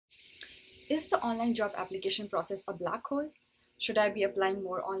Is the online job application process a black hole? Should I be applying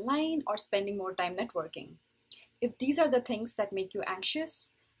more online or spending more time networking? If these are the things that make you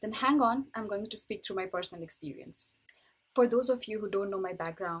anxious, then hang on, I'm going to speak through my personal experience. For those of you who don't know my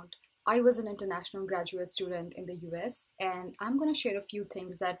background, I was an international graduate student in the US, and I'm going to share a few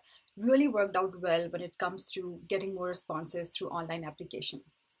things that really worked out well when it comes to getting more responses through online application.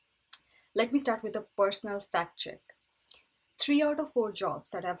 Let me start with a personal fact check. 3 out of 4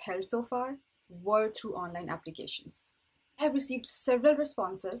 jobs that I've held so far were through online applications. I have received several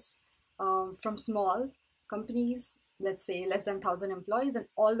responses from small companies, let's say less than 1,000 employees, and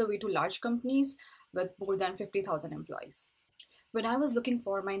all the way to large companies with more than 50,000 employees. When I was looking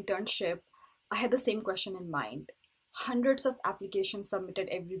for my internship, I had the same question in mind. Hundreds of applications submitted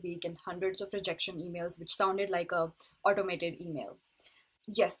every week and hundreds of rejection emails, which sounded like a automated email.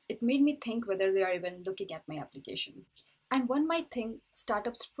 Yes, it made me think whether they are even looking at my application. And one might think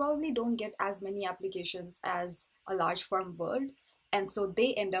startups probably don't get as many applications as a large firm would, and so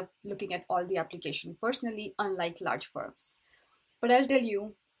they end up looking at all the application personally, unlike large firms. But I'll tell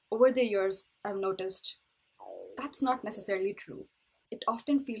you, over the years, I've noticed that's not necessarily true. It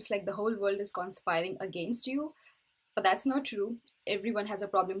often feels like the whole world is conspiring against you, but that's not true. Everyone has a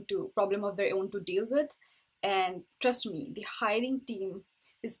problem of their own to deal with, and trust me, the hiring team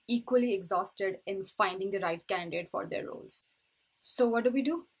is equally exhausted in finding the right candidate for their roles. So what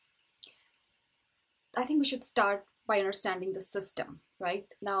do? I think we should start by understanding the system, right?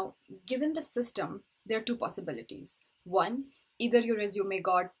 Now, given the system, there are two possibilities. One, either your resume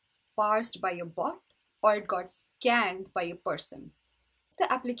got parsed by a bot or it got scanned by a person. If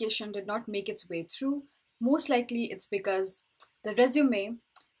the application did not make its way through, most likely it's because the resume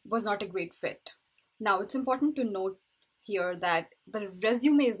was not a great fit. Now, it's important to note here that the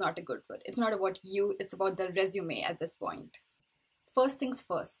resume is not a good fit. It's not about you, it's about the resume at this point. First things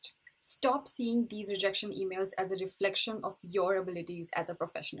first, stop seeing these rejection emails as a reflection of your abilities as a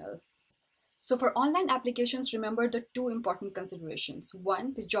professional. So, for online applications, remember the two important considerations: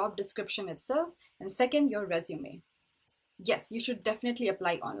 one, the job description itself, and second, your resume. Yes, you should definitely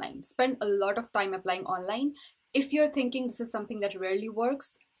apply online. Spend a lot of time applying online. If you're thinking this is something that rarely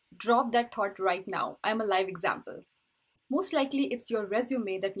works, drop that thought right now. I'm a live example. Most likely, it's your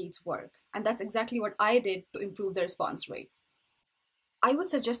resume that needs work, and that's exactly what I did to improve the response rate. I would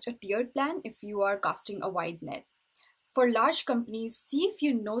suggest a tiered plan if you are casting a wide net. For large companies, see if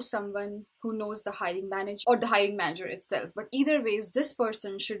you know someone who knows the hiring manager or the hiring manager itself. But either ways, this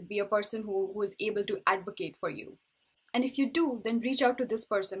person should be a person who is able to advocate for you. And if you do, then reach out to this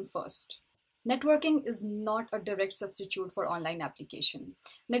person first. Networking is not a direct substitute for online application.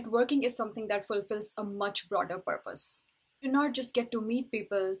 Networking is something that fulfills a much broader purpose. You not just get to meet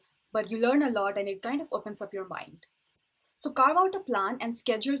people, but you learn a lot and it kind of opens up your mind. So carve out a plan and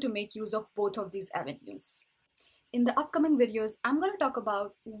schedule to make use of both of these avenues. In the upcoming videos, I'm going to talk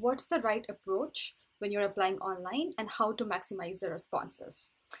about what's the right approach when you're applying online and how to maximize the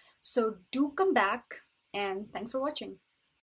responses. So do come back, and thanks for watching.